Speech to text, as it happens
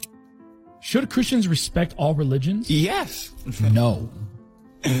Should Christians respect all religions? Yes. No.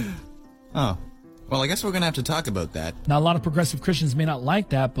 Oh. Well, I guess we're going to have to talk about that. Now, a lot of progressive Christians may not like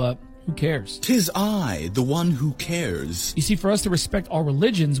that, but who cares? 'Tis I, the one who cares. You see, for us to respect all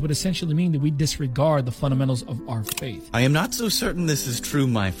religions would essentially mean that we disregard the fundamentals of our faith. I am not so certain this is true,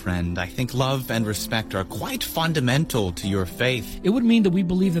 my friend. I think love and respect are quite fundamental to your faith. It would mean that we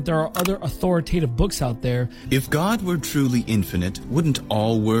believe that there are other authoritative books out there If God were truly infinite, wouldn't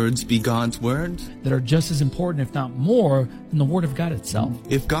all words be God's words? that are just as important, if not more, than the Word of God itself.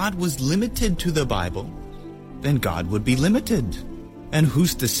 If God was limited to the Bible, then God would be limited. And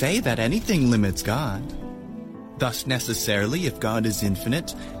who's to say that anything limits God? Thus, necessarily, if God is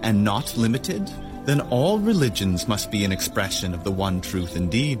infinite and not limited, then all religions must be an expression of the one truth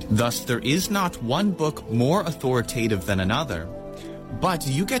indeed. Thus, there is not one book more authoritative than another, but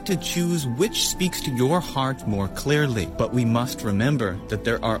you get to choose which speaks to your heart more clearly. But we must remember that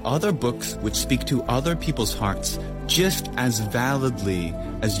there are other books which speak to other people's hearts just as validly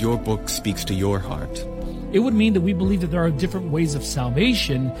as your book speaks to your heart. It would mean that we believe that there are different ways of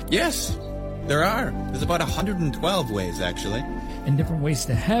salvation Yes, there are. There's about 112 ways, actually. and different ways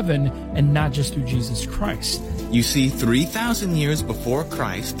to heaven, and not just through Jesus Christ. You see, 3,000 years before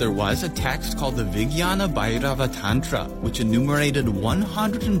Christ, there was a text called the Vijnana Bhairava Tantra, which enumerated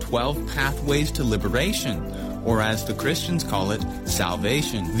 112 pathways to liberation, or as the Christians call it,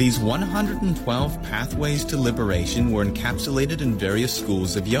 salvation. These 112 pathways to liberation were encapsulated in various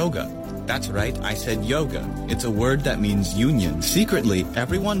schools of yoga. That's right, I said yoga. It's a word that means union. Secretly,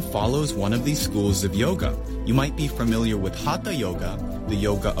 everyone follows one of these schools of yoga. You might be familiar with Hatha Yoga, the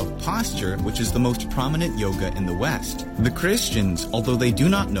yoga of posture, which is the most prominent yoga in the West. The Christians, although they do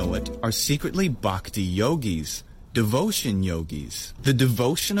not know it, are secretly bhakti yogis, devotion yogis. The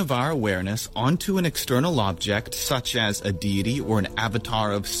devotion of our awareness onto an external object, such as a deity or an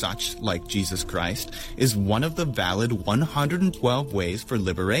avatar of such, like Jesus Christ, is one of the valid 112 ways for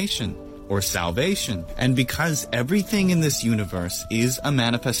liberation, or salvation. And because everything in this universe is a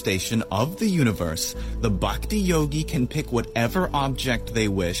manifestation of the universe, the bhakti yogi can pick whatever object they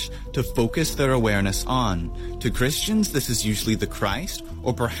wish to focus their awareness on. To Christians, this is usually the Christ,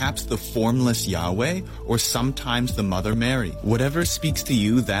 or perhaps the formless Yahweh, or sometimes the Mother Mary. Whatever speaks to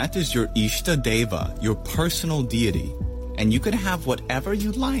you, that is your Ishta Deva, your personal deity. And you can have whatever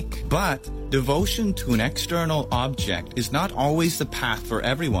you like. But devotion to an external object is not always the path for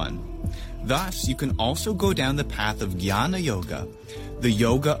everyone. Thus, you can also go down the path of Jnana Yoga, the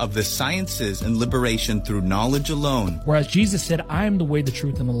yoga of the sciences and liberation through knowledge alone. Whereas Jesus said, I am the way, the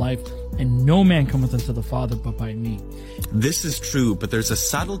truth, and the life, and no man cometh unto the Father but by me. This is true, but there's a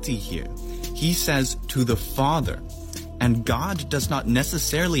subtlety here. He says, to the Father. And God does not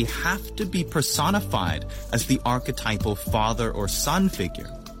necessarily have to be personified as the archetypal father or son figure.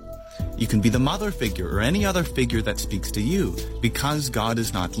 You can be the mother figure or any other figure that speaks to you, because God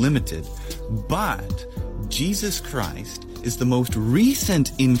is not limited. But Jesus Christ is the most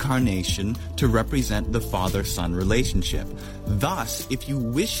recent incarnation to represent the father-son relationship. Thus, if you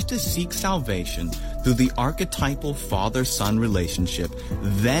wish to seek salvation through the archetypal father-son relationship,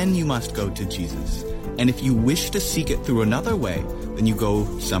 then you must go to Jesus. And if you wish to seek it through another way, then you go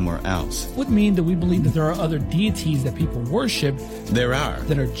somewhere else. It would mean that we believe that there are other deities that people worship There are.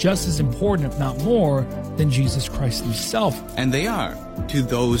 that are just as important, if not more, than Jesus Christ himself. And they are, to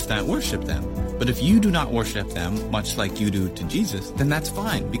those that worship them. But if you do not worship them, much like you do to Jesus, then that's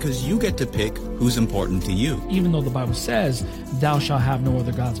fine, because you get to pick who's important to you. Even though the Bible says, thou shalt have no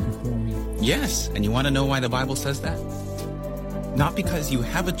other gods before me. Yes, and you want to know why the Bible says that? Not because you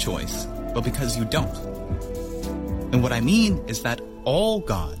have a choice, but because you don't. And what I mean is that all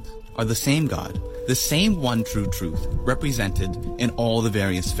gods are the same God, the same one true truth, represented in all the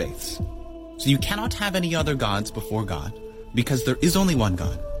various faiths. So you cannot have any other gods before God, because there is only one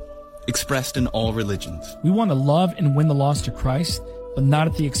God, expressed in all religions. We want to love and win the lost to Christ, but not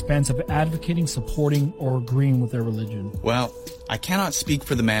at the expense of advocating, supporting, or agreeing with their religion. Well, I cannot speak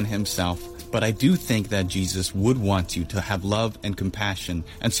for the man himself, but I do think that Jesus would want you to have love and compassion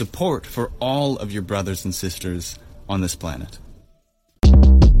and support for all of your brothers and sisters on this planet.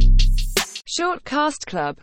 Shortcast Club